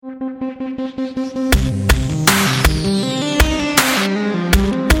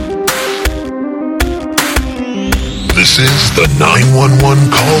is the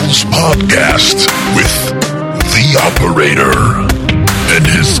 911 Calls Podcast with the operator and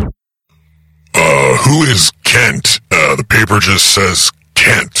his... who is Kent? The paper just says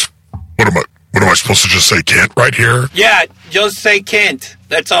Kent. What am I supposed to just say Kent right here? Yeah, just say Kent.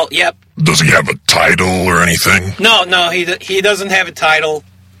 That's all, yep. Does he have a title or anything? No, he doesn't have a title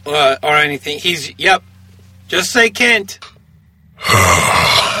or anything. Yep. Just say Kent.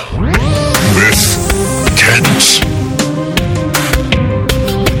 With Kent.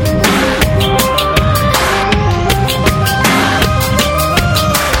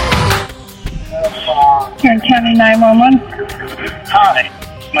 Kent County 911. Hi,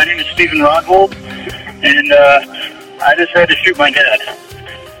 my name is Stephen Rodwold, and I just had to shoot my dad.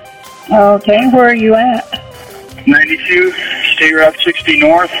 Okay, where are you at? 92 State Route 60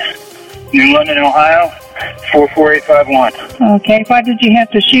 North, New London, Ohio, 44851. Okay, why did you have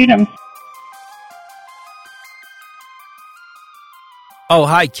to shoot him? Oh,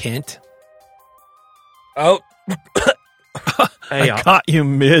 hi, Kent. Oh. Hey, I caught you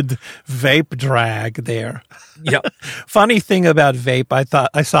mid-vape drag there. Yep. Funny thing about vape,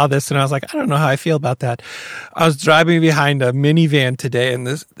 I saw this and I was like, I don't know how I feel about that. I was driving behind a minivan today and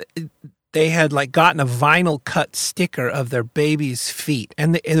they had like gotten a vinyl cut sticker of their baby's feet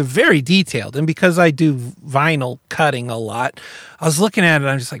and they're very detailed. And because I do vinyl cutting a lot, I was looking at it and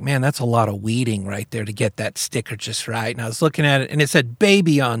I'm just like, man, that's a lot of weeding right there to get that sticker just right. And I was looking at it and it said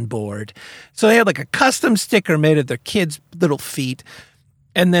baby on board. So they had like a custom sticker made of their kids' little feet.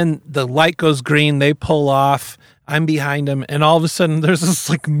 And then the light goes green, they pull off. I'm behind them, and all of a sudden there's this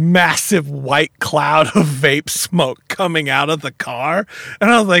like massive white cloud of vape smoke coming out of the car. And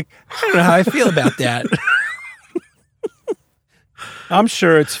I was like, I don't know how I feel about that. I'm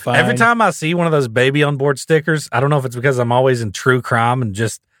sure it's fine. Every time I see one of those baby on board stickers, I don't know if it's because I'm always in true crime and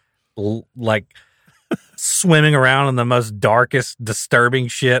just like swimming around in the most darkest, disturbing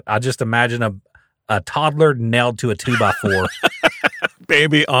shit. I just imagine a toddler nailed to a 2x4.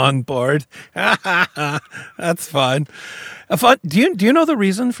 Baby on board. That's fun. Do you know the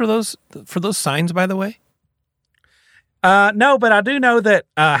reason for those signs, by the way? No, but I do know that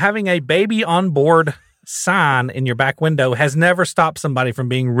having a baby on board sign in your back window has never stopped somebody from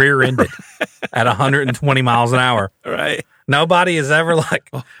being rear-ended at 120 miles an hour. Right. Nobody is ever like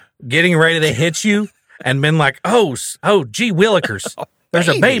getting ready to hit you and been like, oh, gee willikers, there's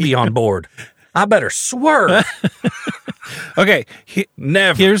a baby on board. I better swerve. Okay,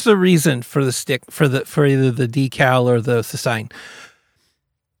 never. Here's the reason for the stick for either the decal or the sign.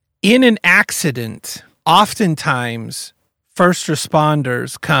 In an accident, oftentimes first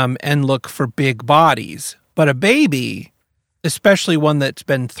responders come and look for big bodies, but a baby, especially one that's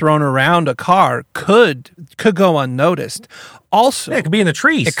been thrown around a car, could go unnoticed. Also, it could be in the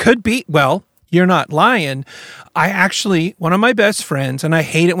trees. It could be. Well, you're not lying. One of my best friends, and I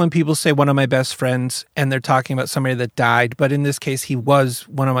hate it when people say one of my best friends and they're talking about somebody that died, but in this case, he was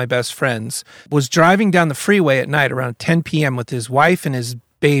one of my best friends, was driving down the freeway at night around 10 p.m. with his wife and his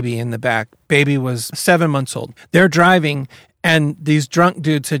baby in the back. Baby was 7 months old. They're driving, and these drunk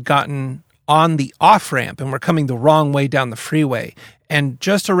dudes had gotten on the off-ramp and were coming the wrong way down the freeway. And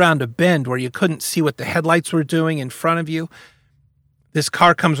just around a bend where you couldn't see what the headlights were doing in front of you, this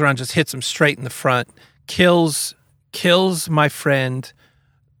car comes around, just hits him straight in the front, kills my friend.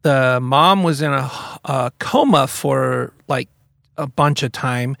 The mom was in a coma for like a bunch of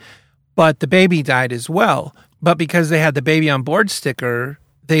time, but the baby died as well. But because they had the baby on board sticker,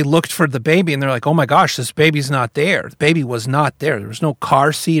 they looked for the baby and they're like, oh my gosh, this baby's not there. The baby was not there. There was no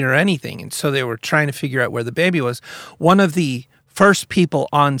car seat or anything. And so they were trying to figure out where the baby was. One of the first people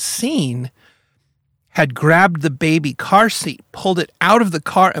on scene had grabbed the baby car seat, pulled it out of the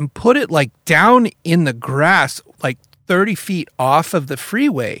car, and put it like down in the grass, like 30 feet off of the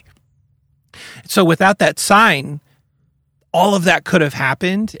freeway. So without that sign, all of that could have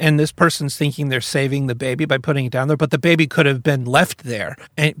happened, and this person's thinking they're saving the baby by putting it down there, but the baby could have been left there.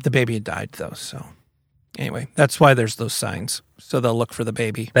 And the baby had died, though, so... Anyway, that's why there's those signs, so they'll look for the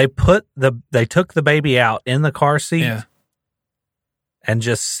baby. They took the baby out in the car seat. Yeah. And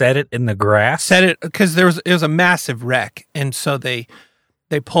just set it in the grass? Set it, because it was a massive wreck. And so they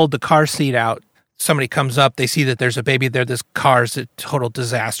pulled the car seat out. Somebody comes up, they see that there's a baby there. This car's a total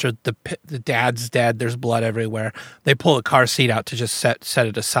disaster. The dad's dead. There's blood everywhere. They pull the car seat out to just set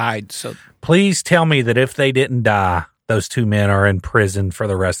it aside. So please tell me that if they didn't die, those two men are in prison for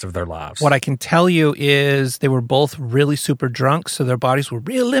the rest of their lives. What I can tell you is they were both really super drunk, so their bodies were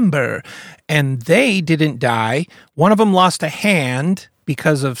real limber. And they didn't die. One of them lost a hand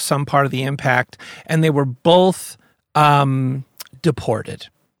because of some part of the impact, and they were both deported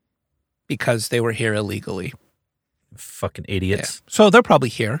because they were here illegally. Fucking idiots. So they're probably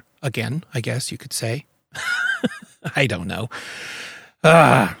here again, I guess you could say. I don't know.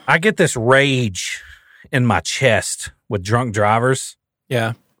 I get this rage in my chest with drunk drivers.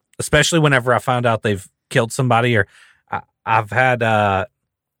 Yeah. Especially whenever I find out they've killed somebody, or I've had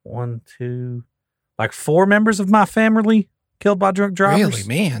 4 members of my family killed by drunk drivers. Really,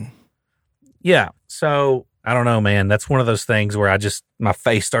 man? Yeah. So I don't know, man. That's one of those things where my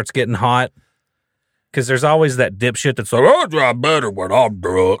face starts getting hot. Because there's always that dipshit that's like, I drive better when I'm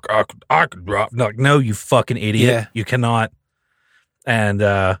drunk. I can drive. Like, no, you fucking idiot. Yeah. You cannot. And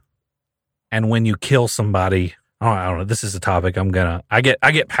when you kill somebody, I don't know. This is a topic I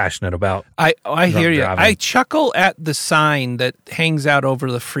get passionate about. I hear you. driving. I chuckle at the sign that hangs out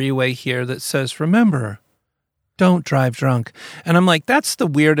over the freeway here that says, remember, don't drive drunk. And I'm like, that's the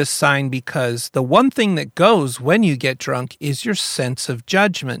weirdest sign, because the one thing that goes when you get drunk is your sense of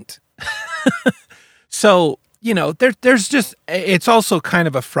judgment. So, there's just, it's also kind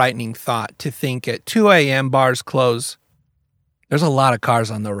of a frightening thought to think at 2 a.m. bars close. There's a lot of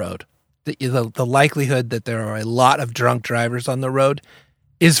cars on the road. The likelihood that there are a lot of drunk drivers on the road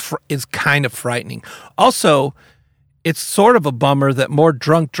is kind of frightening. Also, it's sort of a bummer that more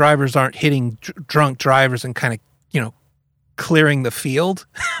drunk drivers aren't hitting drunk drivers and kind of, clearing the field.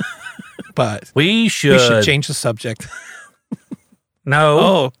 But we should change the subject. No.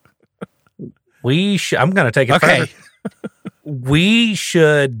 Oh. I'm going to take it further. We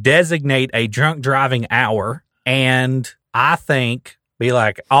should designate a drunk driving hour, and I think be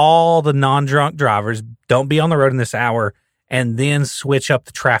like, all the non-drunk drivers don't be on the road in this hour, and then switch up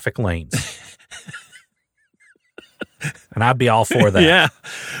the traffic lanes. And I'd be all for that. Yeah.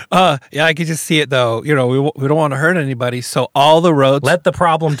 I could just see it, though. We don't want to hurt anybody, so all the roads. Let the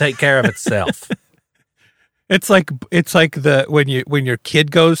problem take care of itself. It's like when your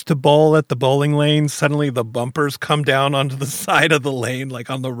kid goes to bowl at the bowling lane, suddenly the bumpers come down onto the side of the lane, like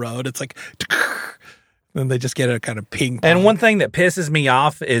on the road. It's like, then they just get a kind of ping pong. And one thing that pisses me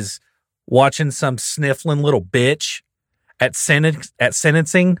off is watching some sniffling little bitch at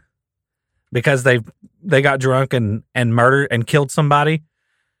sentencing because they got drunk and murdered and killed somebody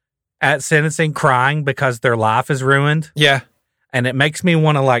at sentencing, crying because their life is ruined. Yeah. And it makes me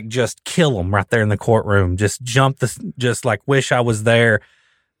want to just kill them right there in the courtroom. Just just wish I was there.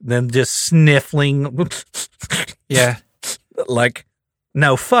 Then just sniffling. Yeah.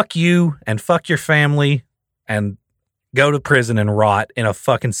 No, fuck you and fuck your family and go to prison and rot in a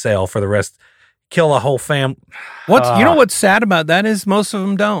fucking cell for the rest. Kill a whole family. What's sad about that is most of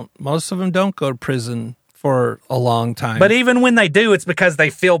them don't. Most of them don't go to prison for a long time. But even when they do, it's because they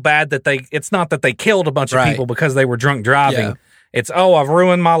feel bad that it's not that they killed a bunch of people because they were drunk driving. Yeah. It's, I've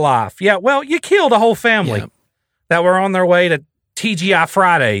ruined my life. Yeah, well, you killed a whole family that were on their way to TGI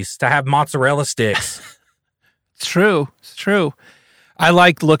Fridays to have mozzarella sticks. It's true. I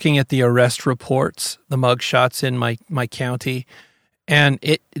like looking at the arrest reports, the mugshots in my county, and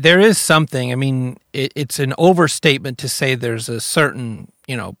there is something. I mean, it's an overstatement to say there's a certain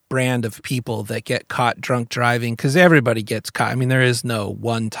brand of people that get caught drunk driving, because everybody gets caught. I mean, there is no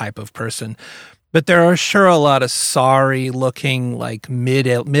one type of person. But there are sure a lot of sorry-looking,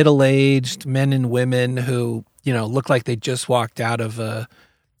 middle-aged men and women who, look like they just walked out of a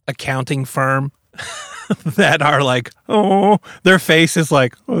accounting firm that are their face is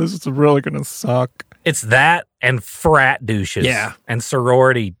like, this is really going to suck. It's that and frat douches. Yeah. And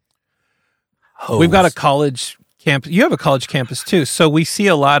sorority hoes. We've got a college campus. You have a college campus, too. So we see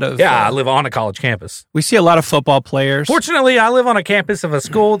a lot of... Yeah, I live on a college campus. We see a lot of football players. Fortunately, I live on a campus of a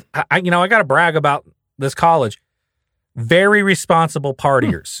school. I got to brag about this college. Very responsible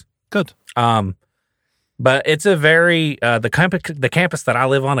partiers. Good. But it's a very... the campus that I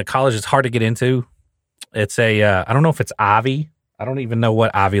live on at college is hard to get into. It's I don't know if it's Ivy. I don't even know what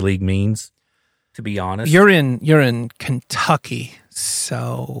Ivy League means, to be honest. You're in Kentucky,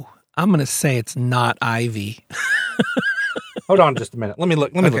 so... I'm going to say it's not Ivy. Hold on just a minute. Let me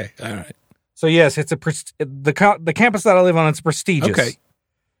look. Okay. All right. So, yes, it's the campus that I live on, it's prestigious. Okay.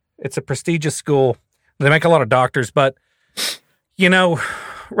 It's a prestigious school. They make a lot of doctors, but,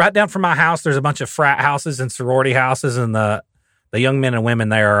 right down from my house, there's a bunch of frat houses and sorority houses, and the young men and women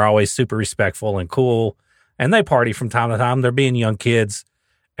there are always super respectful and cool, and they party from time to time. They're being young kids,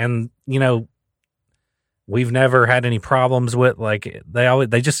 and, we've never had any problems with,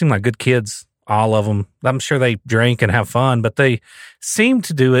 they just seem like good kids, all of them. I'm sure they drink and have fun, but they seem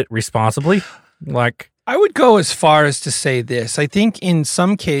to do it responsibly. I would go as far as to say this. I think in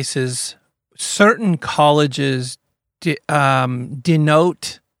some cases, certain colleges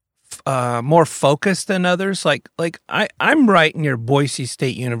denote more focused than others. Like I'm right near Boise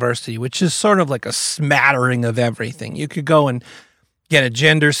State University, which is sort of like a smattering of everything. You could go and get a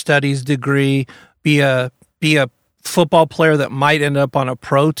gender studies degree, be a football player that might end up on a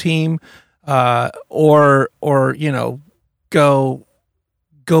pro team, or go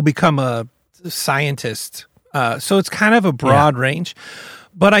become a scientist. So it's kind of a broad range.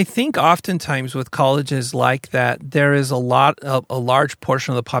 But I think oftentimes with colleges like that, there is a large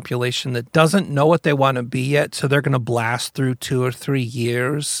portion of the population that doesn't know what they want to be yet. So they're going to blast through 2 or 3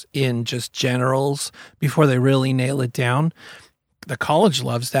 years in just generals before they really nail it down. The college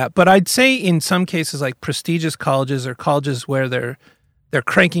loves that. But I'd say in some cases, like prestigious colleges or colleges where they're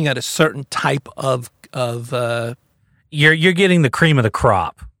cranking at a certain type of you're getting the cream of the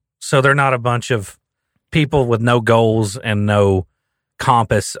crop. So they're not a bunch of people with no goals and no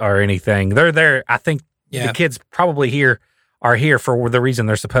compass or anything. They're there. I think the kids probably are here for the reason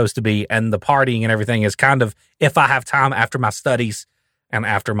they're supposed to be, and the partying and everything is kind of, if I have time after my studies and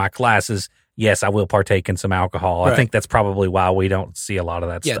after my classes, yes, I will partake in some alcohol. Right. I think that's probably why we don't see a lot of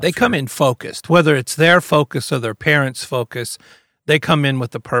that stuff. Yeah, they come in focused, whether it's their focus or their parents' focus. They come in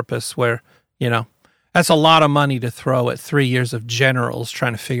with the purpose where, that's a lot of money to throw at 3 years of generals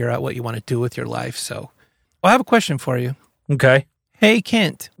trying to figure out what you want to do with your life. So I have a question for you. Okay. Hey,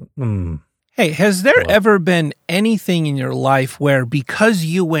 Kent. Hey, has there ever been anything in your life where because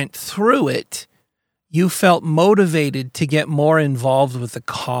you went through it, you felt motivated to get more involved with the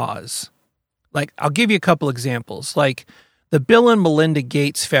cause? Like, I'll give you a couple examples. Like, the Bill and Melinda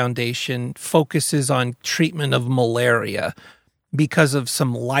Gates Foundation focuses on treatment of malaria because of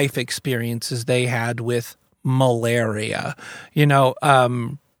some life experiences they had with malaria. You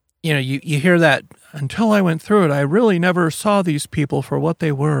hear that, until I went through it, I really never saw these people for what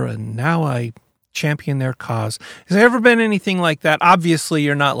they were, and now I champion their cause. Has there ever been anything like that? Obviously,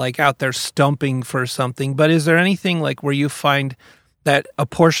 you're not like out there stumping for something, but is there anything like where you find that a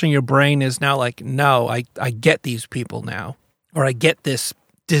portion of your brain is now like, no, I get these people now, or I get this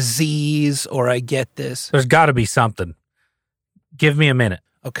disease, or I get this? There's got to be something. Give me a minute.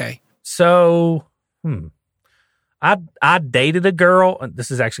 Okay. So, I dated a girl. This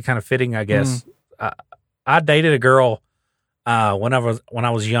is actually kind of fitting, I guess. I dated a girl when I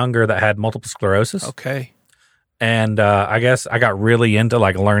was younger that had multiple sclerosis. Okay. And I guess I got really into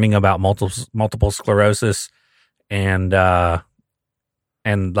like learning about multiple sclerosis and like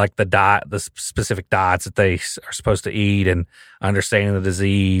the specific diets that they are supposed to eat, and understanding the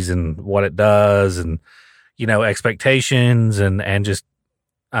disease and what it does, and expectations, and just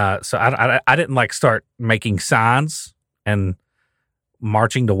so I didn't like start making signs and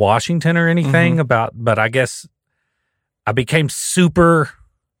marching to Washington or anything but I guess I became super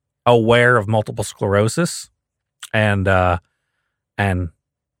aware of multiple sclerosis, and that's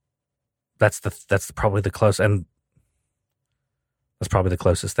probably the closest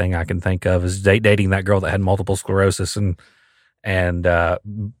thing I can think of is dating that girl that had multiple sclerosis and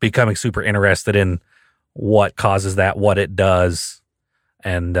becoming super interested in what causes that, what it does,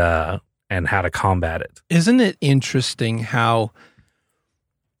 and how to combat it. Isn't it interesting how,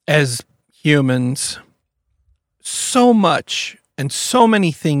 as humans, so much and so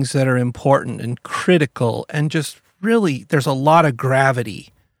many things that are important and critical, and just really there's a lot of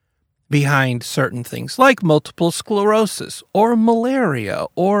gravity behind certain things like multiple sclerosis or malaria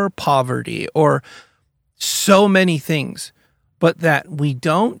or poverty or so many things, but that we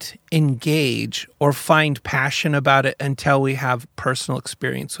don't engage or find passion about it until we have personal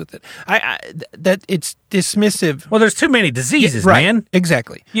experience with it. That it's dismissive. Well, there's too many diseases, right, man.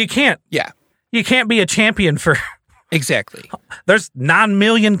 Exactly. You can't be a champion for exactly. There's 9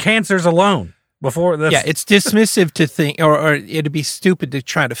 million cancers alone. It's dismissive to think, or it'd be stupid to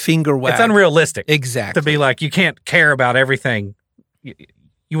try to finger wag. It's unrealistic. Exactly. To be like, you can't care about everything.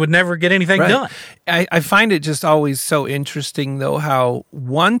 You would never get anything done. I find it just always so interesting, though, how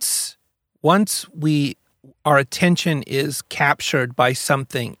once our attention is captured by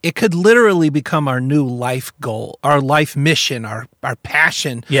something, it could literally become our new life goal, our life mission, our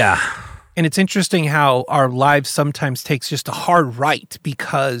passion. Yeah. And it's interesting how our lives sometimes takes just a hard right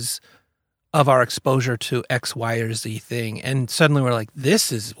because of our exposure to X, Y, or Z thing. And suddenly we're like,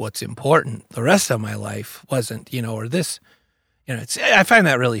 this is what's important. The rest of my life wasn't, or this, I find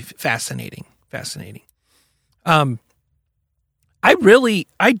that really fascinating.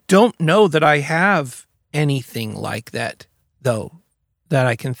 I don't know that I have anything like that, though, that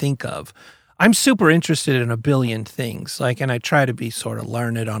I can think of. I'm super interested in a billion things, and I try to be sort of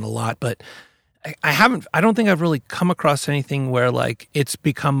learned on a lot, but I don't think I've really come across anything where it's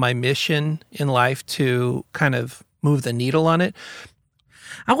become my mission in life to kind of move the needle on it.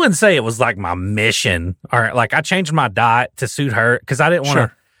 I wouldn't say it was like my mission, or like I changed my diet to suit her because I didn't want to.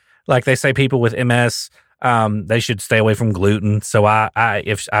 Sure. Like they say, people with MS, they should stay away from gluten. So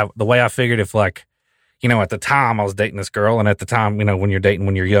the way I figured, if like, you know, at the time I was dating this girl, and at the time, you know, when you're dating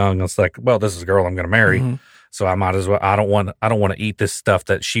when you're young, it's like, well, this is a girl I'm going to marry, so I might as well. I don't want to eat this stuff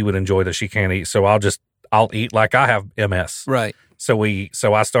that she would enjoy that she can't eat. So I'll eat like I have MS. Right. So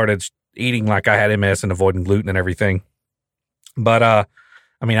I started eating like I had MS and avoiding gluten and everything. But I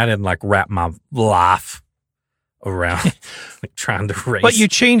mean, I didn't like wrap my life around like trying to race. But you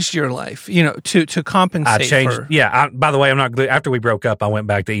changed your life, you know, to compensate. I changed. For, Yeah. By the way, I'm not. After we broke up, I went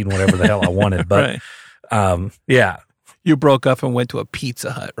back to eating whatever the hell I wanted. But yeah, you broke up and went to a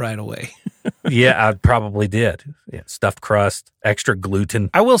Pizza Hut right away. Yeah, I probably did. Yeah, stuffed crust, extra gluten.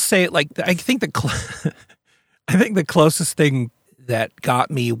 I will say, like, I think the closest thing that got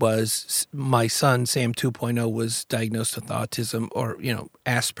me was my son, Sam 2.0, was diagnosed with autism, or, you know,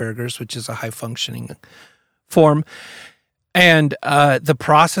 Asperger's, which is a high functioning form. And the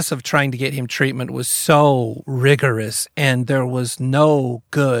process of trying to get him treatment was so rigorous, and there was no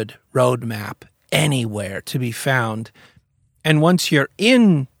good roadmap anywhere to be found. And once you're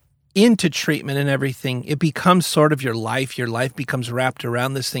into treatment and everything, it becomes sort of your life. Your life becomes wrapped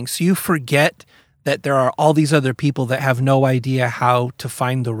around this thing. So you forget that there are all these other people that have no idea how to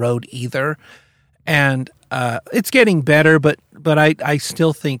find the road either. And it's getting better, but I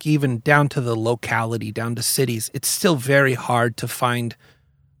still think, even down to the locality, down to cities, it's still very hard to find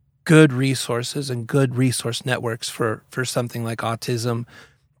good resources and good resource networks for something like autism.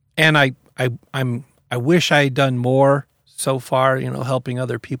 And I wish I had done more so far, you know, helping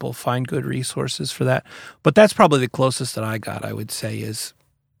other people find good resources for that. But that's probably the closest that I got, I would say, is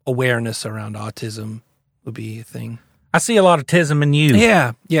awareness around autism would be a thing. I see a lot of tism in you.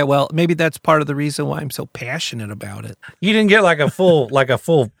 Yeah. Well, maybe that's part of the reason why I'm so passionate about it. You didn't get like a full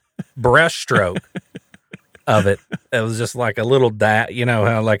brushstroke of it. It was just like a little you know,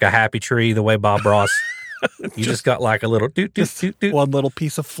 how like a happy tree, the way Bob Ross. You just got like a little doot, doot, doot, doot. One little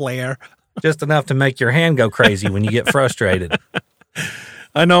piece of flair. Just enough to make your hand go crazy when you get frustrated.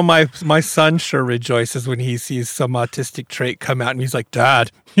 I know my son sure rejoices when he sees some autistic trait come out, and he's like, "Dad,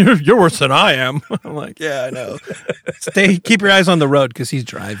 you're worse than I am." I'm like, "Yeah, I know." Keep your eyes on the road because he's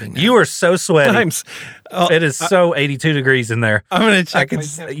driving now. You are so sweaty. It is so 82 degrees in there. I'm going to check.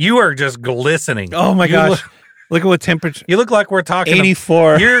 You are just glistening. Oh my gosh! Look at what temperature. You look like we're talking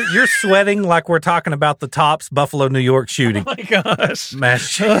 84. You're sweating like we're talking about the Tops Buffalo, New York shooting. Oh my gosh!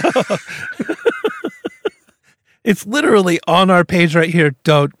 Mash. It's literally on our page right here.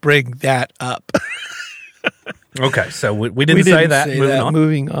 Don't bring that up. Okay, so we didn't say that.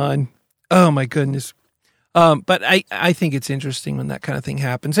 Moving on. Oh my goodness. But I think it's interesting when that kind of thing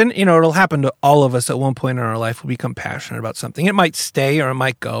happens. And, you know, it'll happen to all of us at one point in our life. We'll become passionate about something. It might stay, or it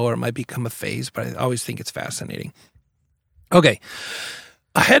might go, or it might become a phase, but I always think it's fascinating. Okay.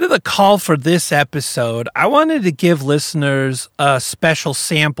 Ahead of the call for this episode, I wanted to give listeners a special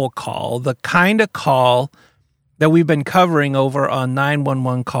sample call, the kind of call that we've been covering over on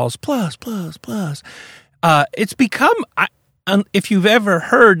 911 Calls Plus. It's become, if you've ever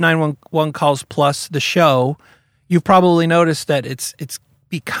heard 911 Calls Plus, the show, you've probably noticed that it's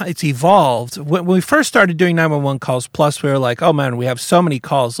evolved. When we first started doing 911 Calls Plus, we were like, oh man, we have so many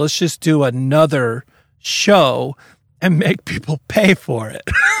calls. Let's just do another show and make people pay for it.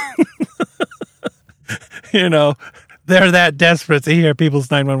 You know, they're that desperate to hear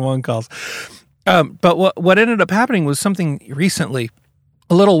people's 911 calls. But what ended up happening was something recently.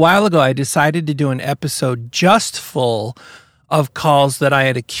 A little while ago, I decided to do an episode just full of calls that I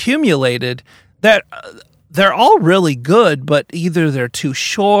had accumulated that they're all really good, but either they're too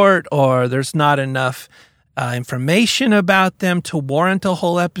short or there's not enough information about them to warrant a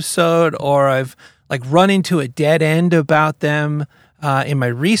whole episode, or I've like run into a dead end about them in my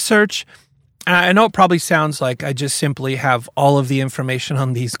research. I know it probably sounds like I just simply have all of the information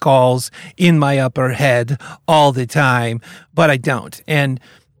on these calls in my upper head all the time, but I don't. And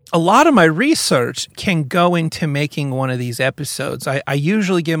a lot of my research can go into making one of these episodes. I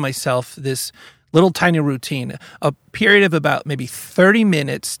usually give myself this little tiny routine, a period of about maybe 30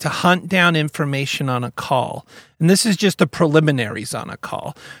 minutes to hunt down information on a call. And this is just the preliminaries on a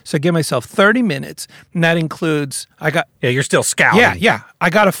call. So I give myself 30 minutes, and that includes, you're still scouting. Yeah. I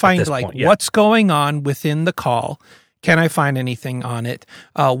got to find point, what's going on within the call. Can I find anything on it?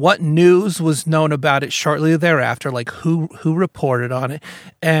 What news was known about it shortly thereafter, like who reported on it,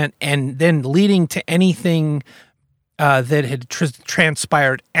 and then leading to anything that had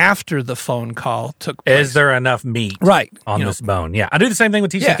transpired after the phone call took place. Is there enough meat on this bone? Yeah. I do the same thing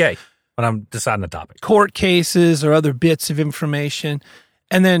with TCK when I'm deciding the topic. Court cases or other bits of information.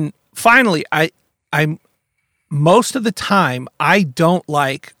 And then finally, I'm most of the time I don't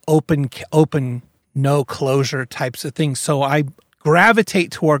like open no closure types of things. So I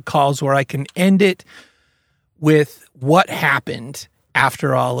gravitate toward calls where I can end it with what happened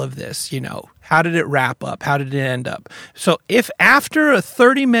after all of this. How did it wrap up? How did it end up? So if after a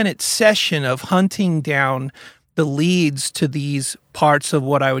 30-minute session of hunting down the leads to these parts of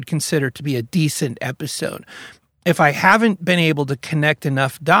what I would consider to be a decent episode, if I haven't been able to connect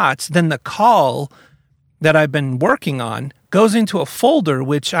enough dots, then the call that I've been working on goes into a folder,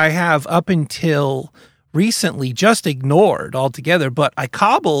 which I have up until recently just ignored altogether. But I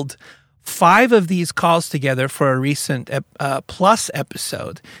cobbled 5 of these calls together for a recent Plus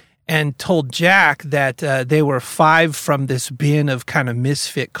episode and told Jack that they were 5 from this bin of kind of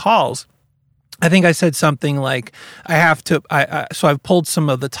misfit calls. I think I said something like, so I've pulled some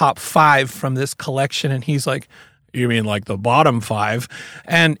of the top 5 from this collection, and he's like, you mean like the bottom 5?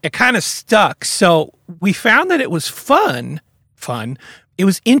 And it kind of stuck. So we found that it was fun. It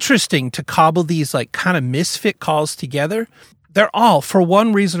was interesting to cobble these like kind of misfit calls together. They're all, for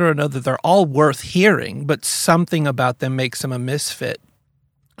one reason or another, they're all worth hearing, but something about them makes them a misfit.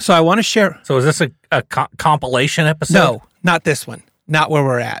 So I want to share. So is this a compilation episode? No, not this one. Not where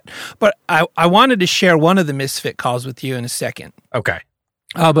we're at. But I wanted to share one of the misfit calls with you in a second. Okay.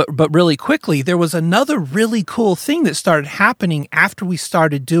 But really quickly, there was another really cool thing that started happening after we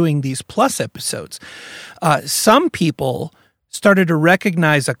started doing these Plus episodes. Some people started to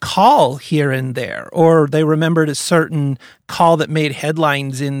recognize a call here and there, or they remembered a certain call that made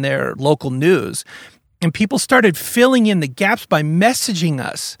headlines in their local news. And people started filling in the gaps by messaging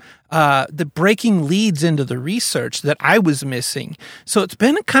us the breaking leads into the research that I was missing. So it's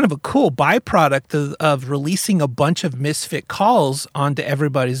been kind of a cool byproduct of releasing a bunch of misfit calls onto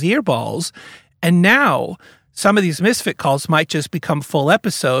everybody's earballs. And now some of these misfit calls might just become full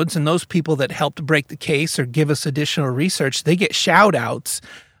episodes, and those people that helped break the case or give us additional research, they get shout outs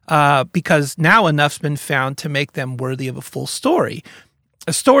because now enough's been found to make them worthy of a full story.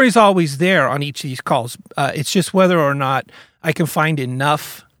 A story's always there on each of these calls. It's just whether or not I can find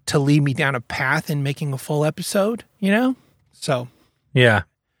enough to lead me down a path in making a full episode, So. Yeah.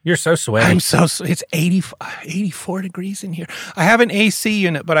 You're so sweaty. It's 84 degrees in here. I have an AC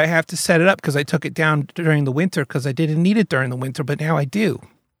unit, but I have to set it up because I took it down during the winter because I didn't need it during the winter, but now I do.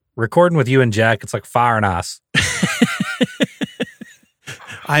 Recording with you and Jack, it's like fire and ice.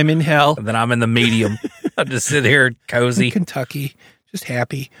 I'm in hell. And then I'm in the medium. I just sit here cozy. In Kentucky. Just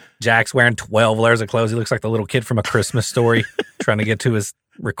happy. Jack's wearing 12 layers of clothes. He looks like the little kid from A Christmas Story trying to get to his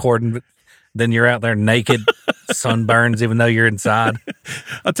recording. But then you're out there naked, sunburns, even though you're inside.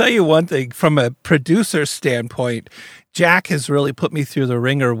 I'll tell you one thing. From a producer standpoint, Jack has really put me through the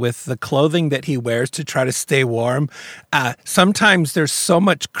ringer with the clothing that he wears to try to stay warm. Sometimes there's so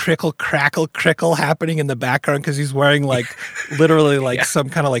much crickle happening in the background because he's wearing literally some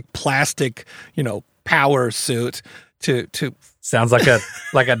kind of plastic, power suit to Sounds like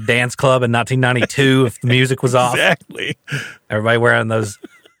a dance club in 1992 if the music was off. Exactly. Everybody wearing those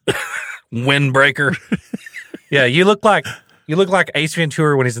windbreaker. Yeah, you look like Ace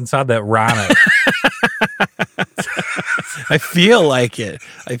Ventura when he's inside that rhino. I feel like it.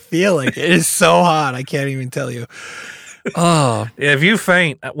 It is so hot. I can't even tell you. Oh, if you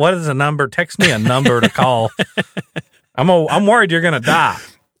faint, what is the number? Text me a number to call. I'm worried you're going to die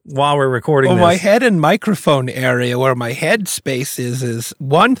while we're recording this. My head and microphone area where my head space is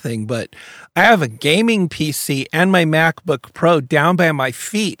one thing, but I have a gaming PC and my MacBook Pro down by my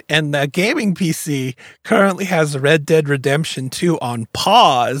feet, and the gaming PC currently has Red Dead Redemption 2 on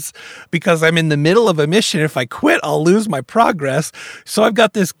pause because I'm in the middle of a mission. If I quit, I'll lose my progress. So I've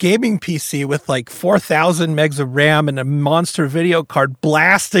got this gaming PC with 4,000 megs of RAM and a monster video card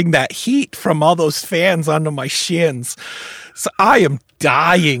blasting that heat from all those fans onto my shins. So I am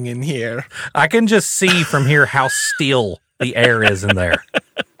dying in here. I can just see from here how still the air is in there.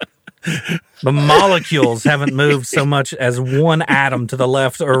 The molecules haven't moved so much as one atom to the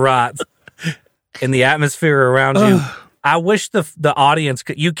left or right in the atmosphere around you. I wish the audience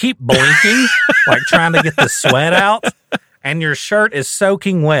could. You keep blinking, trying to get the sweat out, and your shirt is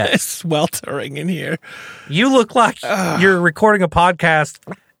soaking wet. It's sweltering in here. You look like you're recording a podcast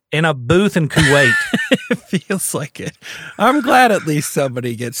in a booth in Kuwait. It feels like it. I'm glad at least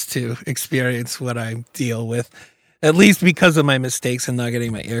somebody gets to experience what I deal with, at least because of my mistakes in not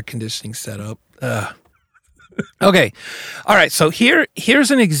getting my air conditioning set up. Okay. All right. So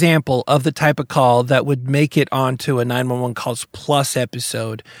here's an example of the type of call that would make it onto a 911 Calls Plus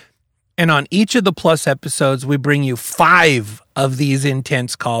episode. And on each of the Plus episodes, we bring you 5 of these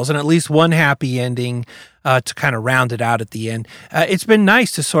intense calls and at least one happy ending to kind of round it out at the end. It's been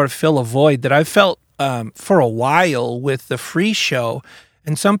nice to sort of fill a void that I've felt for a while with the free show.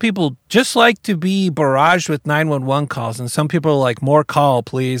 And some people just like to be barraged with 911 calls. And some people are like, more call,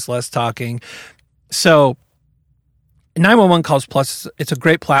 please, less talking. So 911 Calls Plus, it's a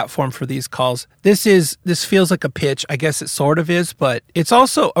great platform for these calls. This feels like a pitch. I guess it sort of is, but it's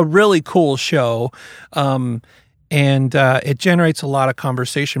also a really cool show. And it generates a lot of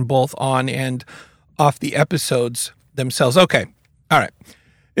conversation both on and off the episodes themselves. Okay. All right.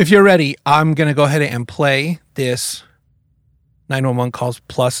 If you're ready, I'm going to go ahead and play this 911 Calls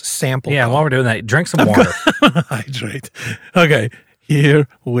Plus sample. Yeah, call. while we're doing that, drink some water. Hydrate. Okay. Here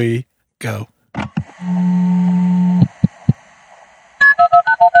we go.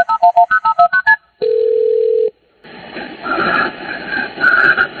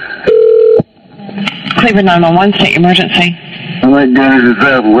 Cleveland 911, state emergency. I'm at Gunners in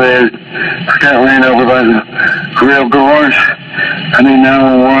Southwest. Got ran over by the rail cars. I need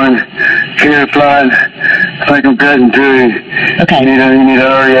 911. Care flight. I think I'm cutting to you. Okay. You need to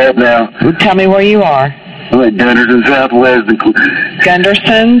hurry up now. Tell me where you are. I'm at Gunners in Southwest.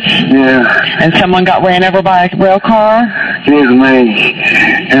 Gunderson's? Yeah. And someone got ran over by a rail car? It's me.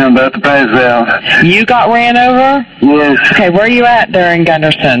 And I'm about to pass out. You got ran over? Yes. Okay, where are you at there in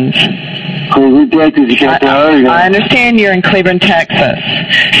Gunderson's? Cleveland, Texas. You got to hurry up. I understand you're in Cleveland, Texas.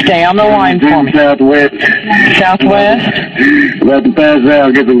 Stay on the line for me. Southwest. Southwest? About to pass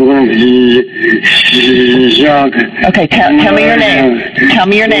out. Get the shock. Okay, tell me your name. Tell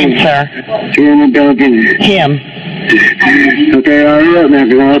me your name, sir. Tim Duncan. Kim. Okay, hurry up now,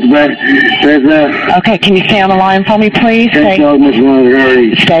 because I'm about to pass out. Okay, can you stay on the line for me, please? Thanks so much,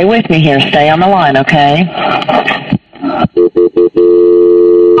 hurry. Stay with me here. Stay on the line, okay?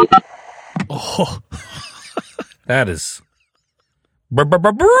 Oh. That is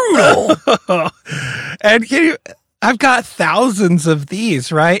brutal. And I've got thousands of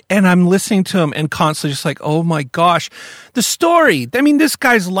these, right? And I'm listening to them and constantly just like, oh my gosh, the story. I mean, this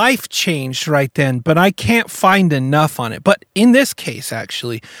guy's life changed right then, but I can't find enough on it. But in this case,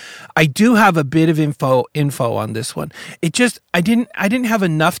 actually, I do have a bit of info on this one. I didn't have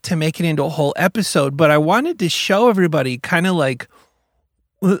enough to make it into a whole episode, but I wanted to show everybody kind of like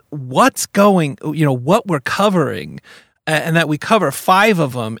what's going, what we're covering. And that we cover 5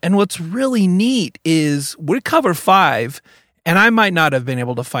 of them. And what's really neat is we cover 5, and I might not have been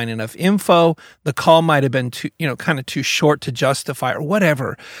able to find enough info. The call might have been kind of too short to justify or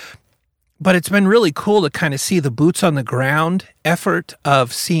whatever. But it's been really cool to kind of see the boots on the ground effort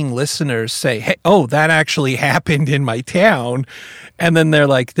of seeing listeners say, hey, oh, that actually happened in my town. And then they're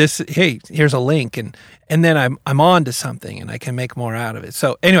like, hey, here's a link. And then I'm on to something and I can make more out of it.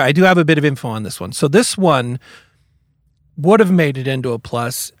 So anyway, I do have a bit of info on this one. So this one would have made it into a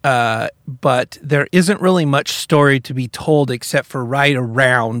plus, but there isn't really much story to be told except for right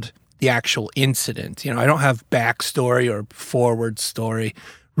around the actual incident. I don't have backstory or forward story,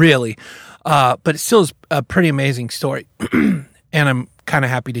 really, but it still is a pretty amazing story, and I'm kind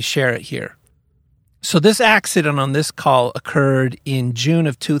of happy to share it here. So this accident on this call occurred in June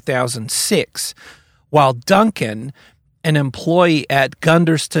of 2006, while Duncan, an employee at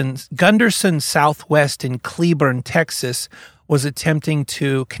Gunderson Southwest in Cleburne, Texas, was attempting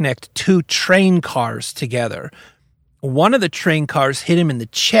to connect 2 train cars together. One of the train cars hit him in the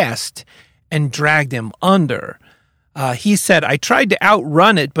chest and dragged him under. He said, I tried to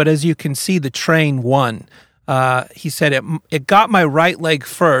outrun it, but as you can see, the train won. He said, it got my right leg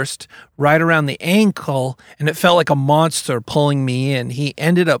first, right around the ankle, and it felt like a monster pulling me in. He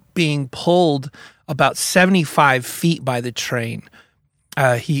ended up being pulled about 75 feet by the train.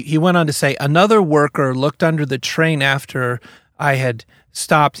 He went on to say, another worker looked under the train after I had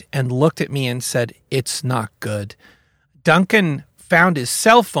stopped and looked at me and said, it's not good. Duncan found his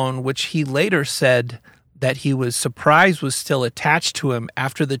cell phone, which he later said that he was surprised was still attached to him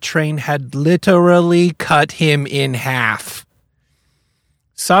after the train had literally cut him in half.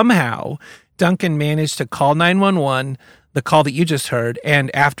 Somehow, Duncan managed to call 911, the call that you just heard,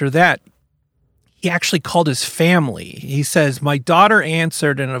 and after that, he actually called his family. He says, my daughter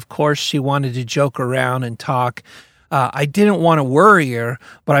answered, and of course she wanted to joke around and talk. I didn't want to worry her,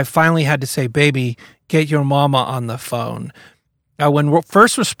 but I finally had to say, baby, get your mama on the phone. When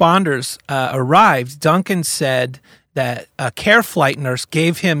first responders arrived, Duncan said that a care flight nurse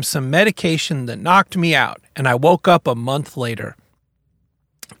gave him some medication that knocked me out, and I woke up a month later.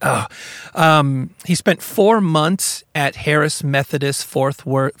 He spent 4 months at Harris Methodist Fort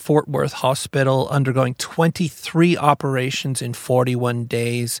Worth Hospital, undergoing 23 operations in 41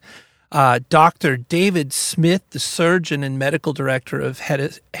 days. Dr. David Smith, the surgeon and medical director of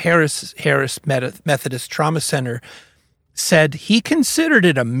Harris Methodist Trauma Center, said he considered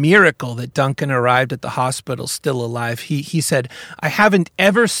it a miracle that Duncan arrived at the hospital still alive. He said, "I haven't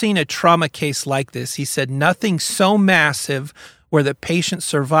ever seen a trauma case like this." He said, "Nothing so massive where the patient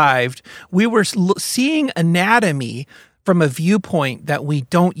survived. We were seeing anatomy from a viewpoint that we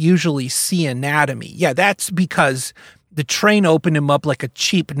don't usually see anatomy." Yeah, that's because the train opened him up like a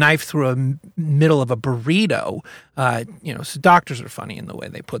cheap knife through a middle of a burrito. So doctors are funny in the way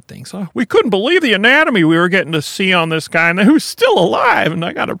they put things. "Oh, we couldn't believe the anatomy we were getting to see on this guy, and who's still alive, and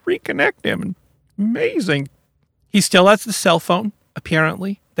I got to reconnect him. And amazing." He still has the cell phone,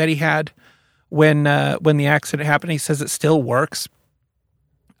 apparently, that he had when the accident happened. He says it still works.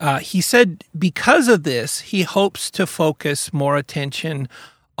 He said because of this, he hopes to focus more attention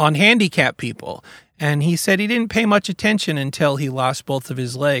on handicapped people. And he said he didn't pay much attention until he lost both of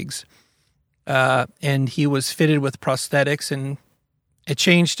his legs. And he was fitted with prosthetics, and it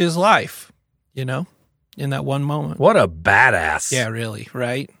changed his life, in that one moment. What a badass. Yeah, really,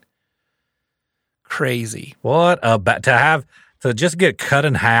 right? Crazy. What a to just get cut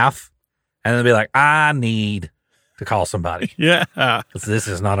in half and then be like, I need to call somebody. Yeah. This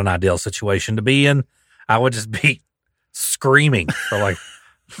is not an ideal situation to be in. I would just be screaming for like,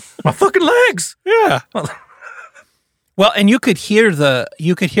 my fucking legs. Yeah. Well, and you could hear the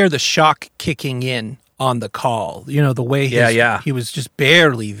shock kicking in on the call. The way he was just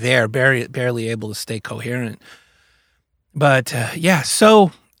barely there, barely able to stay coherent. But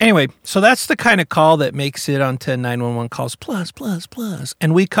so anyway, so that's the kind of call that makes it onto 911 calls plus.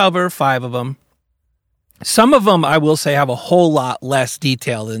 And we cover 5 of them. Some of them, I will say, have a whole lot less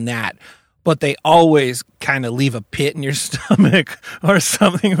detail than that. But they always kind of leave a pit in your stomach or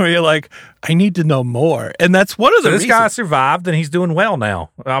something where you're like, I need to know more. And that's one of the reasons. This guy survived, and he's doing well now.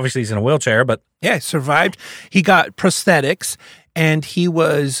 Obviously, he's in a wheelchair, but... Yeah, survived. He got prosthetics, and he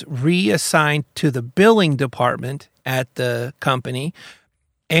was reassigned to the billing department at the company.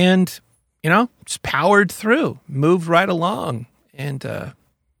 And, just powered through, moved right along, and,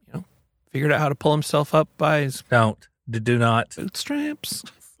 figured out how to pull himself up by his... Do not. Bootstraps.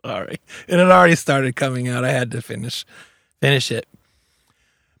 Sorry. It had already started coming out. I had to finish it.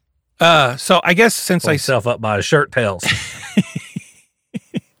 So I guess since Pull myself up by his shirt tails.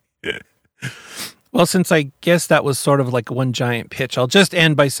 Well, since I guess that was sort of like one giant pitch, I'll just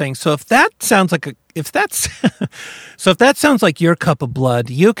end by saying, so if that sounds like your cup of blood,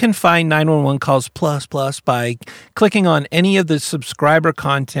 you can find 911 Calls Plus by clicking on any of the subscriber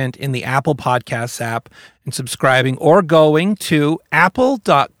content in the Apple Podcasts app and subscribing, or going to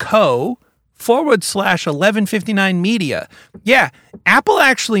apple.co/1159media. Yeah, Apple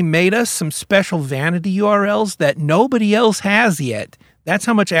actually made us some special vanity URLs that nobody else has yet. That's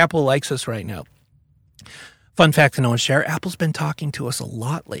how much Apple likes us right now. Fun fact to know and share, Apple's been talking to us a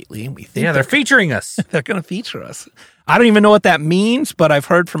lot lately, and we think they're featuring us. They're going to feature us. I don't even know what that means, but I've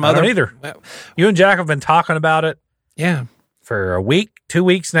heard from other... I don't either. You and Jack have been talking about it for a week, 2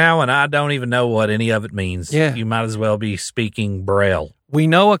 weeks now, and I don't even know what any of it means. Yeah. You might as well be speaking Braille. We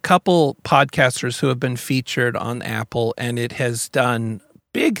know a couple podcasters who have been featured on Apple, and it has done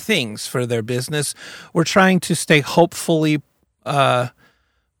big things for their business. We're trying to stay hopefully...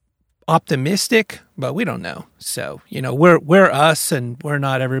 optimistic, but we don't know. So, we're us, and we're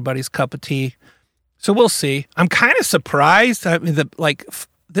not everybody's cup of tea. So we'll see. I'm kind of surprised. I mean,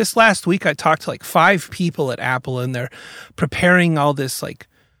 this last week I talked to 5 people at Apple, and they're preparing all this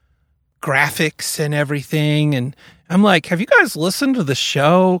graphics and everything. And I'm like, have you guys listened to the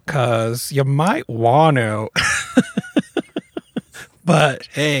show? 'Cause you might want to. But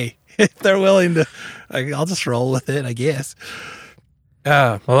hey, if they're willing to, I'll just roll with it, I guess.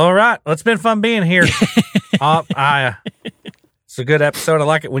 Well, all right. Well, it's been fun being here. It's a good episode. I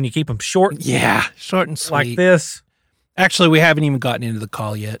like it when you keep them short. Yeah, short and sweet. Like this. Actually, we haven't even gotten into the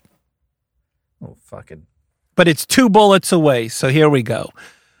call yet. Oh, fucking. But it's 2 bullets away, so here we go.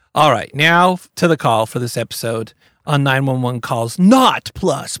 All right, now to the call for this episode on 911 Calls Not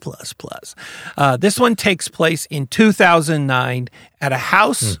Plus. This one takes place in 2009 at a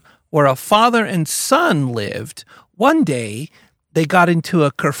house where a father and son lived. One day, they got into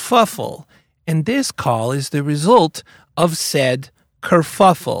a kerfuffle, and this call is the result of said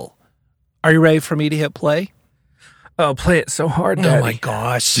kerfuffle. Are you ready for me to hit play? Oh, play it so hard, Daddy. Oh, my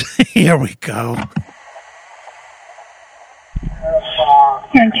gosh. Here we go.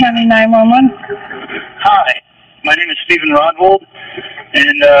 Here, County 911. Hi, my name is Stephen Rodwold,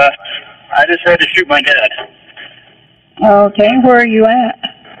 and I just had to shoot my dad. Okay, where are you at?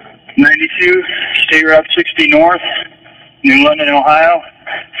 92 State Route 60 North, New London, Ohio.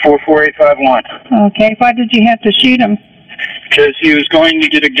 44851. Okay, why did you have to shoot him? Because he was going to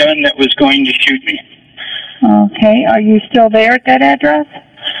get a gun that was going to shoot me. Okay, are you still there at that address?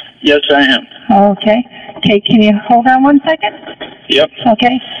 Yes, I am. Okay. Okay, can you hold on 1 second? Yep.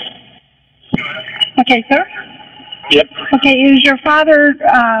 Okay. Okay, sir? Yep. Okay, is your father,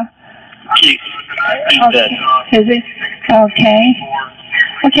 He's okay. dead. Is he? Okay.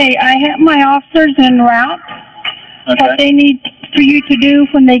 Okay, I have my officers en route. What Okay. they need for you to do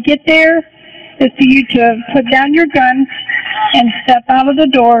when they get there is for you to put down your gun and step out of the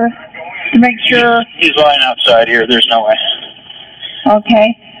door to make sure. He's lying outside here. There's no way.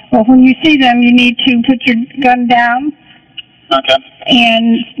 Okay. Well, when you see them, you need to put your gun down Okay.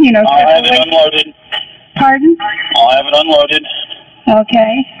 and, I'll have step it away. unloaded. Pardon? I'll have it unloaded.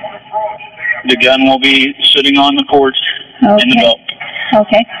 Okay. The gun will be sitting on the porch in the Okay. belt.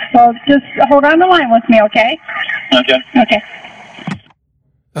 Okay. Well, just hold on the line with me, okay? Okay. Okay.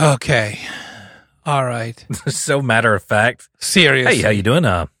 Okay. All right. So matter of fact. Seriously. Hey, how you doing?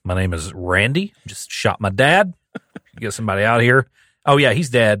 My name is Randy. Just shot my dad. Get somebody out here. Oh yeah, he's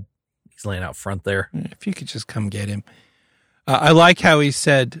dead. He's laying out front there. If you could just come get him. I like how he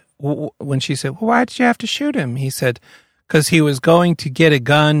said, when she said, well, why did you have to shoot him? He said, because he was going to get a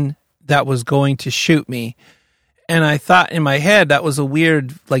gun that was going to shoot me. And I thought in my head that was a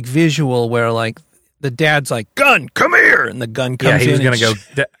weird visual where the dad's like, gun, come here. And the gun comes in. Yeah, he was and going to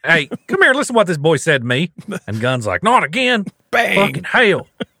go, hey, come here, listen to what this boy said to me. And Gun's like, not again. Bang. Fucking hell.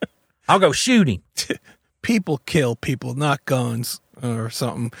 I'll go shoot him. People kill people, not guns or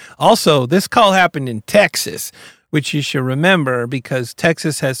something. Also, this call happened in Texas, which you should remember because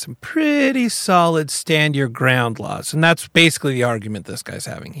Texas has some pretty solid stand your ground laws. And that's basically the argument this guy's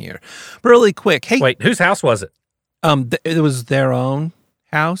having here. Really quick. Hey, Wait, whose house was it? it was their own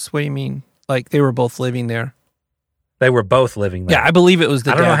house. What do you mean? Like they were both living there? They were both living there. Yeah, I believe it was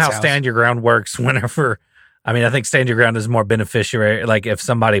the I don't know dad's how house. stand your ground works whenever, I think stand your ground is more beneficiary. Like if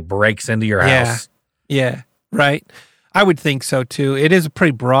somebody breaks into your house. Yeah, right. I would think so too. It is a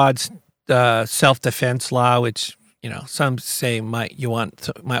pretty broad self-defense law, which some say might want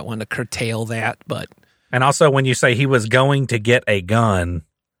to curtail that, but And also when you say he was going to get a gun,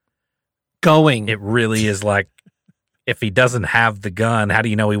 it really is like, if he doesn't have the gun, how do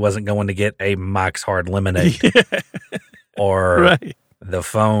you know he wasn't going to get a Mike's Hard Lemonade or right, the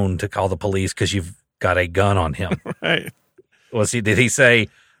phone to call the police because you've got a gun on him? right. Did he say,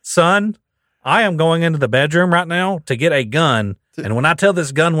 son, I am going into the bedroom right now to get a gun, and when I tell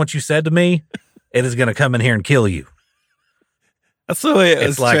this gun what you said to me, it is going to come in here and kill you. That's the way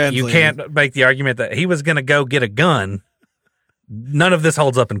It's like you can't make the argument that he was going to go get a gun. None of this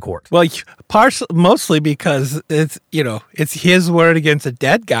holds up in court. Well, mostly because it's his word against a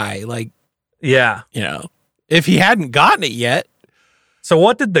dead guy. Yeah. If he hadn't gotten it yet. So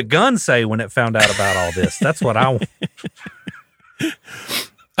what did the gun say when it found out about all this? That's what I.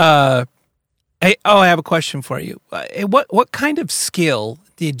 Hey, I have a question for you. What kind of skill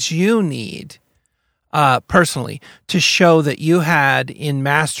did you need, personally, to show that you had in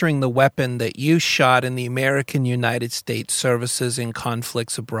mastering the weapon that you shot in the American United States services in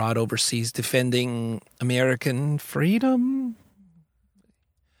conflicts abroad overseas, defending American freedom?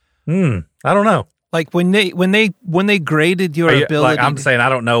 I don't know. Like when they graded your ability. I'm saying I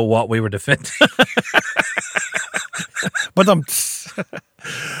don't know what we were defending. But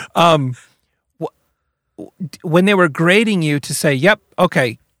when they were grading you to say, "Yep,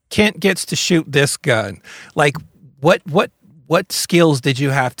 okay, Kent gets to shoot this gun," like what skills did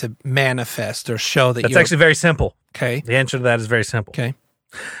you have to manifest or show that? That's actually very simple. Okay. The answer to that is very simple. Okay.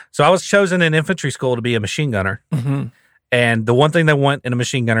 So I was chosen in infantry school to be a machine gunner. Mm-hmm. And the one thing they want in a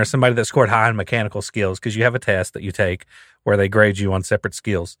machine gunner is somebody that scored high in mechanical skills, because you have a test that you take where they grade you on separate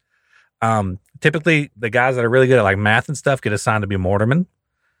skills. Typically, the guys that are really good at math and stuff get assigned to be mortarmen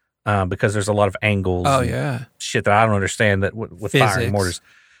because there's a lot of angles and shit that I don't understand that with firing mortars.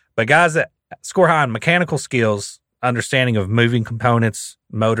 But guys that score high in mechanical skills, understanding of moving components,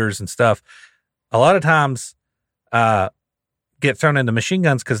 motors and stuff, a lot of times get thrown into machine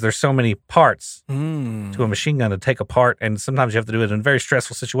guns because there's so many parts to a machine gun to take apart, and sometimes you have to do it in very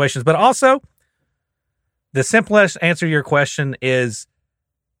stressful situations. But also, the simplest answer to your question is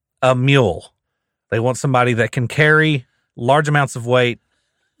a mule. They want somebody that can carry large amounts of weight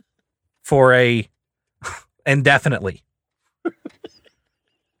for indefinitely.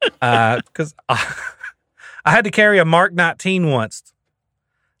 Because I had to carry a Mark 19 once.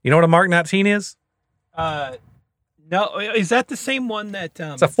 You know what a Mark 19 is? No, is that the same one that?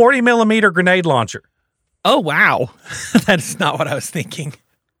 It's a 40 millimeter grenade launcher. Oh wow, that's not what I was thinking.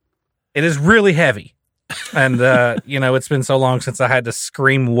 It is really heavy. And, it's been so long since I had to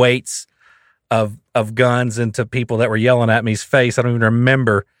scream weights of guns into people that were yelling at me's face. I don't even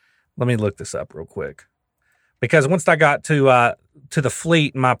remember. Let me look this up real quick. Because once I got to the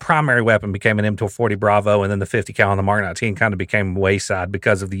fleet, my primary weapon became an M240 Bravo, and then the 50 cal on the Mark 19 kind of became wayside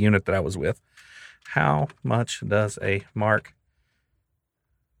because of the unit that I was with. How much does a Mark?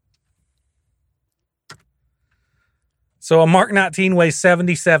 So a Mark 19 weighs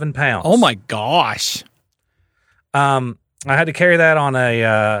 77 pounds. Oh my gosh. I had to carry that on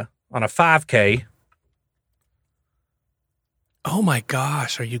a 5K. Oh my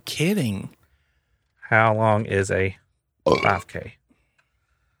gosh, are you kidding? How long is a 5K?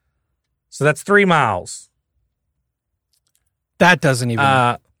 So that's 3 miles. That doesn't even...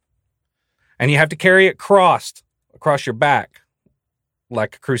 and you have to carry it crossed across your back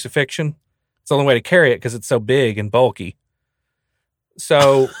like a crucifixion. It's the only way to carry it because it's so big and bulky.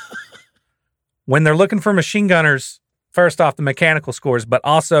 So when they're looking for machine gunners, first off, the mechanical scores, but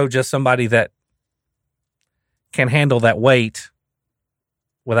also just somebody that can handle that weight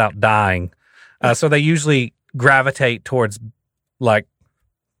without dying. So they usually gravitate towards like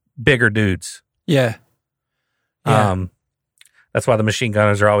bigger dudes. Yeah. That's why the machine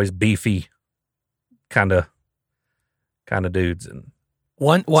gunners are always beefy kind of dudes. And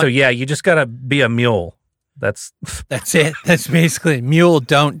so yeah, you just got to be a mule. That's it. That's basically mule,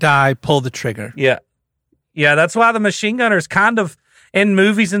 don't die, pull the trigger. Yeah. Yeah, that's why the machine gunners kind of in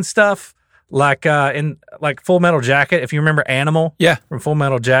movies and stuff, like in like Full Metal Jacket, if you remember Animal from Full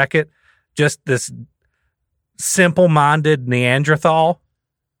Metal Jacket, just this simple-minded Neanderthal.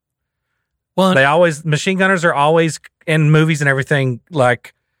 Well, machine gunners are always in movies and everything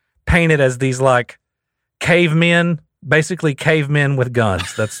like painted as these like cavemen, basically cavemen with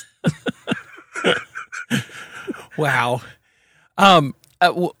guns. That's wow.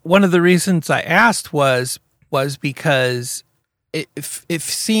 One of the reasons I asked was because it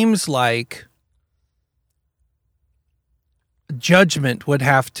seems like judgment would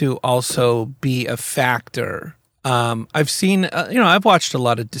have to also be a factor. I've seen, I've watched a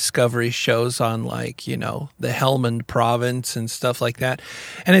lot of Discovery shows on like, the Helmand province and stuff like that.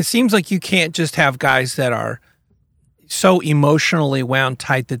 And it seems like you can't just have guys that are so emotionally wound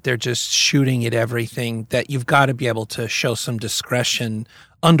tight that they're just shooting at everything, that you've got to be able to show some discretion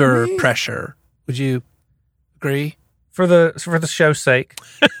under pressure. Would you agree? For the show's sake.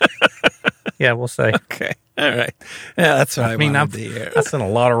 Yeah, we'll say. Okay. All right. Yeah, that's what I mean. I sent a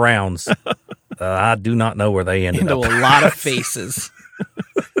lot of rounds. I do not know where they ended up. Into a lot of faces.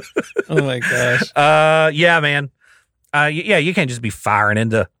 Oh my gosh. Yeah, man. Yeah, you can't just be firing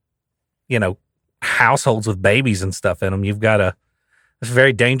into, households with babies and stuff in them. You've got it's a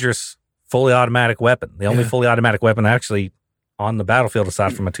very dangerous fully automatic weapon. The only fully automatic weapon actually on the battlefield,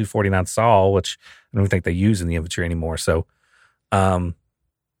 aside from a 249 saw, which I don't think they use in the infantry anymore. So,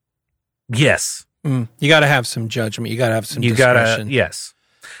 yes. You got to have some judgment. You got to have some discretion. Yes.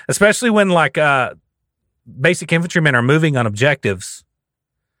 Especially when like basic infantrymen are moving on objectives,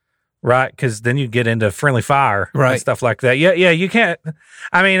 right? Because then you get into friendly fire and stuff like that. Yeah, you can't.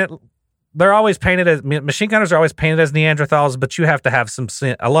 I mean, they're always painted as machine gunners are always painted as Neanderthals, but you have to have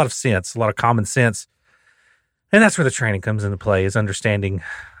a lot of sense, a lot of common sense, and that's where the training comes into play. Is understanding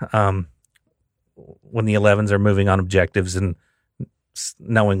when the 11s are moving on objectives and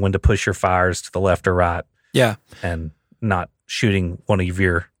knowing when to push your fires to the left or right. Yeah, and not shooting one of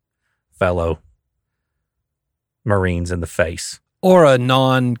your fellow Marines in the face, or a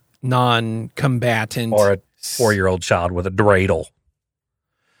non-combatant, or a 4-year-old child with a dreidel.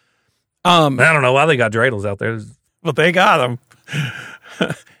 I don't know why they got dreidels out there, but they got them.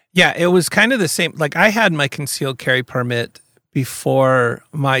 Yeah, it was kind of the same. Like I had my concealed carry permit before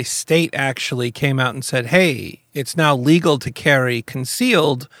my state actually came out and said, "Hey, it's now legal to carry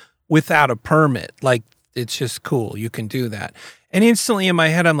concealed without a permit. Like it's just cool. You can do that." And instantly in my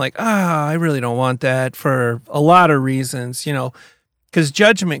head, I'm like, I really don't want that for a lot of reasons, because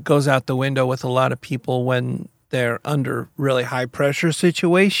judgment goes out the window with a lot of people when they're under really high pressure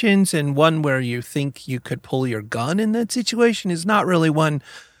situations. And one where you think you could pull your gun in that situation is not really one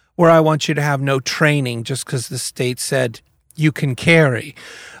where I want you to have no training just because the state said you can carry.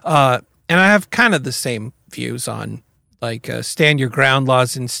 And I have kind of the same views on like stand your ground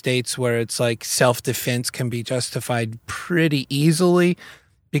laws in states where it's like self-defense can be justified pretty easily,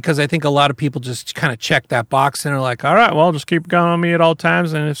 because I think a lot of people just kind of check that box and are like, all right, well, just keep a gun on me at all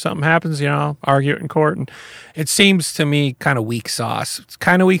times. And if something happens, I'll argue it in court. And it seems to me kind of weak sauce. It's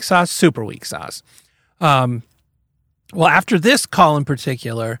kind of weak sauce, super weak sauce. Well, after this call in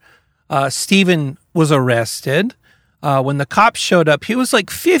particular, Stephen was arrested. When the cops showed up, he was like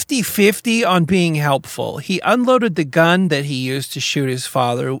 50-50 on being helpful. He unloaded the gun that he used to shoot his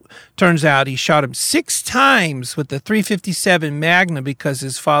father. Turns out he shot him 6 times with the .357 Magnum because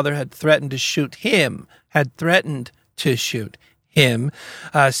his father had threatened to shoot him.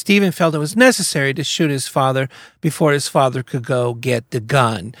 Stephen felt it was necessary to shoot his father before his father could go get the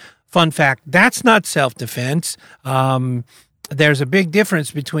gun. Fun fact, that's not self-defense. There's a big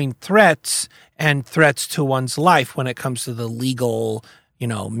difference between threats and threats to one's life when it comes to the legal,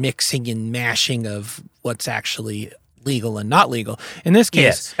 mixing and mashing of what's actually legal and not legal. In this case,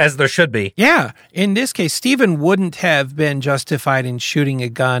 yes, as there should be. Yeah. In this case, Stephen wouldn't have been justified in shooting a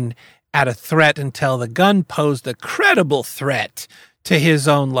gun at a threat until the gun posed a credible threat to his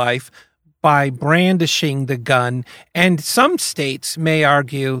own life by brandishing the gun. And some states may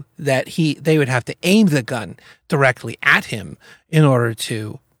argue that they would have to aim the gun directly at him in order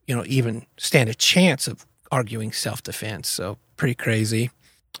to, even stand a chance of arguing self-defense. So pretty crazy.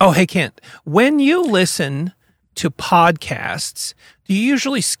 Oh, hey, Kent, when you listen to podcasts, do you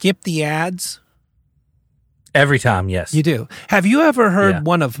usually skip the ads? Every time, yes. You do. Have you ever heard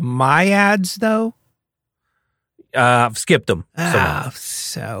one of my ads, though? I've skipped them.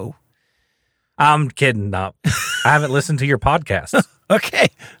 So. I'm kidding. No. I haven't listened to your podcast. Okay.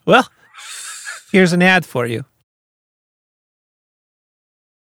 Well, here's an ad for you.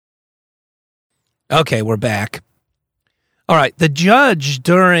 Okay, we're back. All right. The judge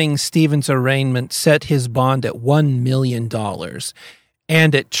during Stephen's arraignment set his bond at $1 million.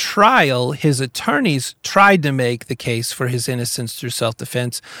 And at trial, his attorneys tried to make the case for his innocence through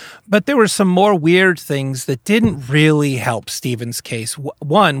self-defense, but there were some more weird things that didn't really help Stephen's case.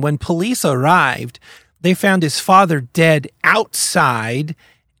 One, when police arrived, they found his father dead outside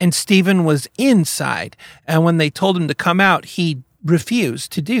and Stephen was inside. And when they told him to come out, he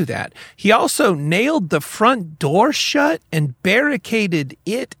refused to do that. He also nailed the front door shut and barricaded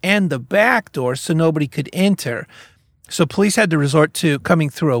it and the back door so nobody could enter. So police had to resort to coming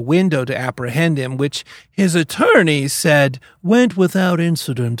through a window to apprehend him, which his attorneys said went without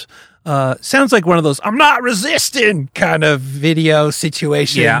incident. Sounds like one of those "I'm not resisting" kind of video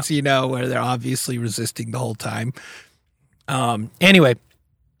situations, where they're obviously resisting the whole time. Anyway,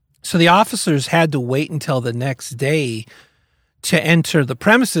 so the officers had to wait until the next day to enter the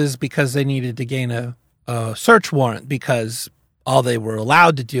premises because they needed to gain a search warrant because all they were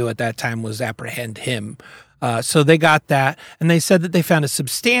allowed to do at that time was apprehend him. So they got that, and they said that they found a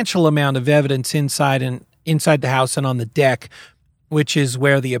substantial amount of evidence inside the house and on the deck, which is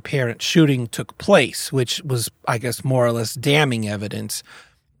where the apparent shooting took place, which was, I guess, more or less damning evidence.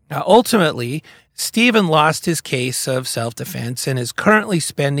 Ultimately, Stephen lost his case of self-defense and is currently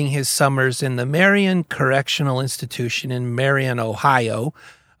spending his summers in the Marion Correctional Institution in Marion, Ohio.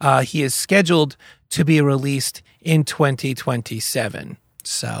 He is scheduled to be released in 2027.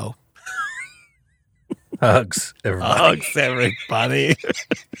 So... Hugs, everybody. Hugs, everybody.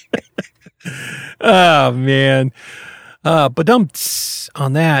 Oh, man. But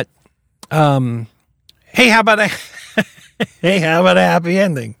on that. Hey, how about a happy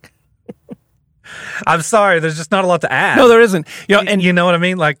ending? I'm sorry, there's just not a lot to add. No, there isn't. And you know what I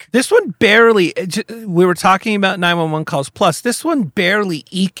mean? Like, this one barely, we were talking about 911 calls plus. This one barely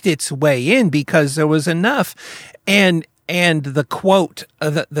eked its way in because there was enough. And the quote,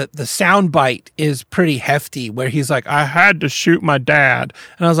 the soundbite is pretty hefty where he's like, "I had to shoot my dad."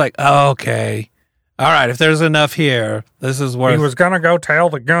 And I was like, oh, okay. All right, if there's enough here, this is worth. He was going to go tail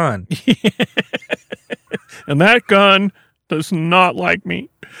the gun. And that gun does not like me.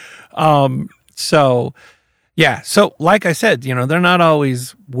 So, yeah. So, like I said, they're not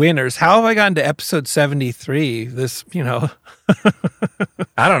always winners. How have I gotten to episode 73? This,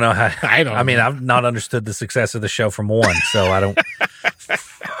 I don't know how. I mean, I've not understood the success of the show from one, so I don't.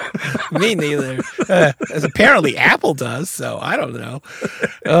 Me neither. Apparently Apple does, so I don't know.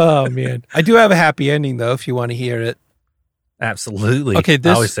 Oh, man. I do have a happy ending, though, if you want to hear it. Absolutely. Okay, I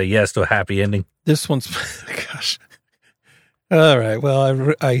always say yes to a happy ending. This one's, gosh. All right.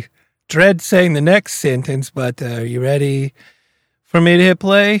 Well, I dread saying the next sentence, but are you ready for me to hit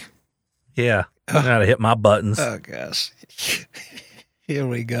play? Yeah. I gotta hit my buttons. Oh, gosh. Here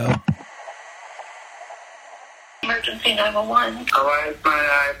we go. Emergency 911. Why is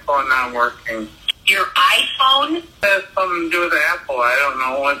my iPhone not working? Your iPhone? It has something to do with Apple. I don't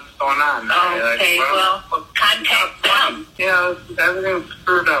know what's going on. Okay, well, contact them. Yeah, everything's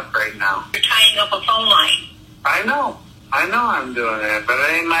screwed up right now. You're tying up a phone line. I know I'm doing it, but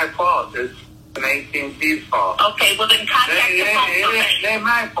it ain't my fault. It's an AT&T's fault. Okay, well then contact the phone company. It ain't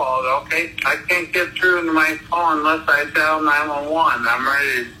my fault, okay? I can't get through to my phone unless I dial 911. I'm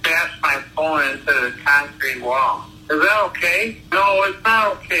ready to bash my phone into the concrete wall. Is that okay? No, it's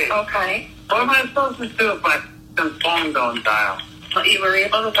not okay. Okay. What am I supposed to do if my phone don't dial? Well, you were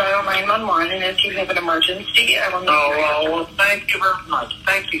able to dial 911, and if you have an emergency, I will Oh, well, thank you very much.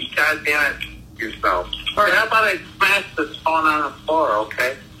 Thank you. God damn it yourself. Or how about I smash this phone on the floor,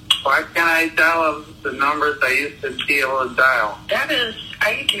 okay? Why can't I dial the numbers I used to be able to dial? That is,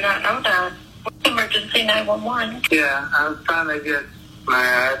 I do not know that. Emergency 911. Yeah, I was trying to get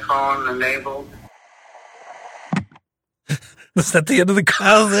my iPhone enabled. Is that the end of the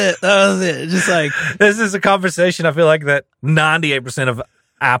That was it. That was it. Just like, This is a conversation I feel like that 98% of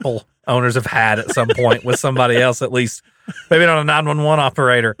Apple owners have had at some point with somebody else, at least. Maybe not a 911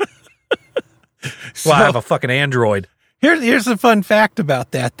 operator. Well, I have a fucking Android. here's a fun fact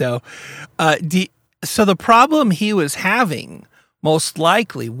about that, though. So the problem he was having, most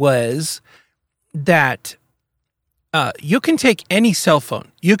likely, was that you can take any cell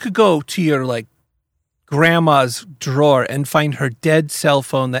phone. You could go to your, like, grandma's drawer and find her dead cell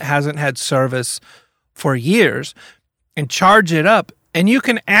phone that hasn't had service for years and charge it up, and you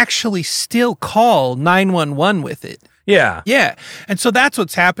can actually still call 911 with it. Yeah. Yeah. And so that's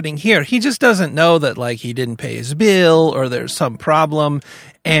what's happening here. He just doesn't know that, like, he didn't pay his bill or there's some problem.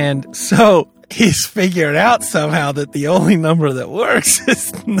 And so he's figured out somehow that the only number that works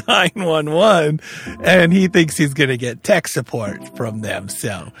is 911, and he thinks he's going to get tech support from them.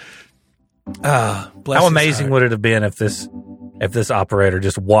 So, bless How his amazing heart. would it have been if this operator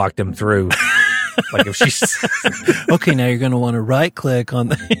just walked him through? Like if she's Okay, now you're going to want to right click on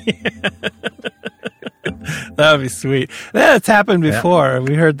the. That would be sweet. That's happened before.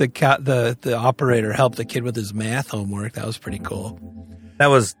 We heard the operator help the kid with his math homework. That was pretty cool. that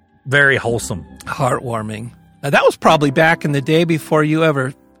was very wholesome. Heartwarming. That was probably back in the day before you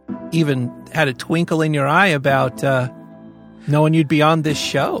ever even had a twinkle in your eye about knowing you'd be on this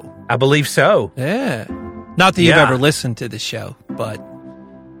show. I believe so. Yeah. Not that you've Yeah. ever listened to the show, but,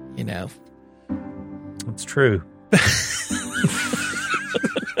 you know. It's true.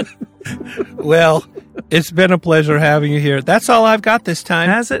 Well, it's been a pleasure having you here. That's all I've got this time.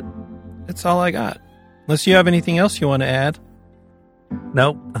 Has it? That's all I got. Unless you have anything else you want to add.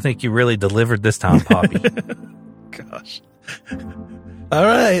 Nope. I think you really delivered this time, Poppy. Gosh. All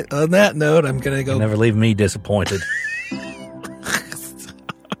right. On that note, I'm going to go. Never leave me disappointed.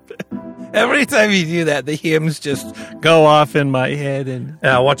 Every time you do that, the hymns just go off in my head, and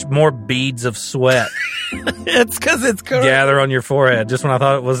Watch more beads of sweat it's because it's correct. gather on your forehead. Just when I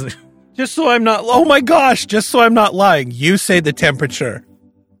thought it wasn't. Just so I'm not. Oh my gosh! Just so I'm not lying. You say the temperature.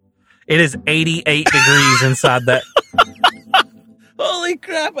 It is 88 degrees inside that. Holy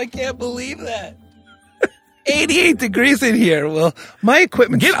crap! I can't believe that. 88 degrees in here. Well, my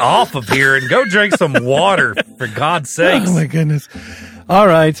equipment. Get off of here and go drink some water, for God's sakes. Oh my goodness! All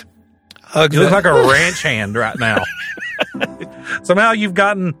right. Hugs You look up. like a ranch hand right now. Somehow you've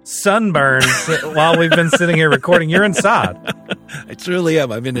gotten sunburns while we've been sitting here recording. You're inside. I truly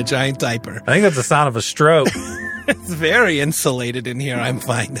am. I'm in a giant diaper. I think that's a sign of a stroke. It's very insulated in here, I'm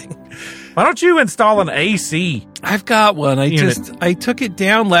finding. Why don't you install an AC? I've got one. Unit. I took it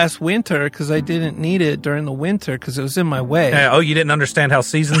down last winter because I didn't need it during the winter because it was in my way. You didn't understand how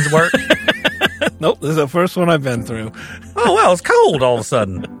seasons work? Nope, this is the first one I've been through. Oh, well, it's cold all of a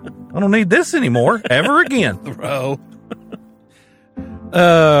sudden. I don't need this anymore, ever again. Bro.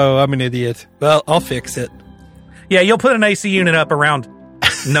 Oh, I'm an idiot. Well, I'll fix it. Yeah, you'll put an AC unit up around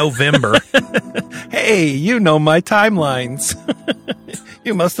November. Hey, you know my timelines.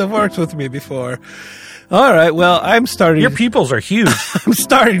 You must have worked with me before. All right, well, I'm starting. Your pupils are huge. I'm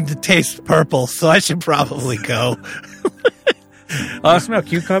starting to taste purple, so I should probably go. I smell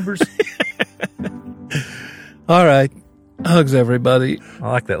cucumbers. All right. Hugs, everybody.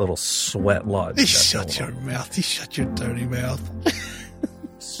 I like that little sweat lodge. You shut your mouth. You shut your dirty mouth.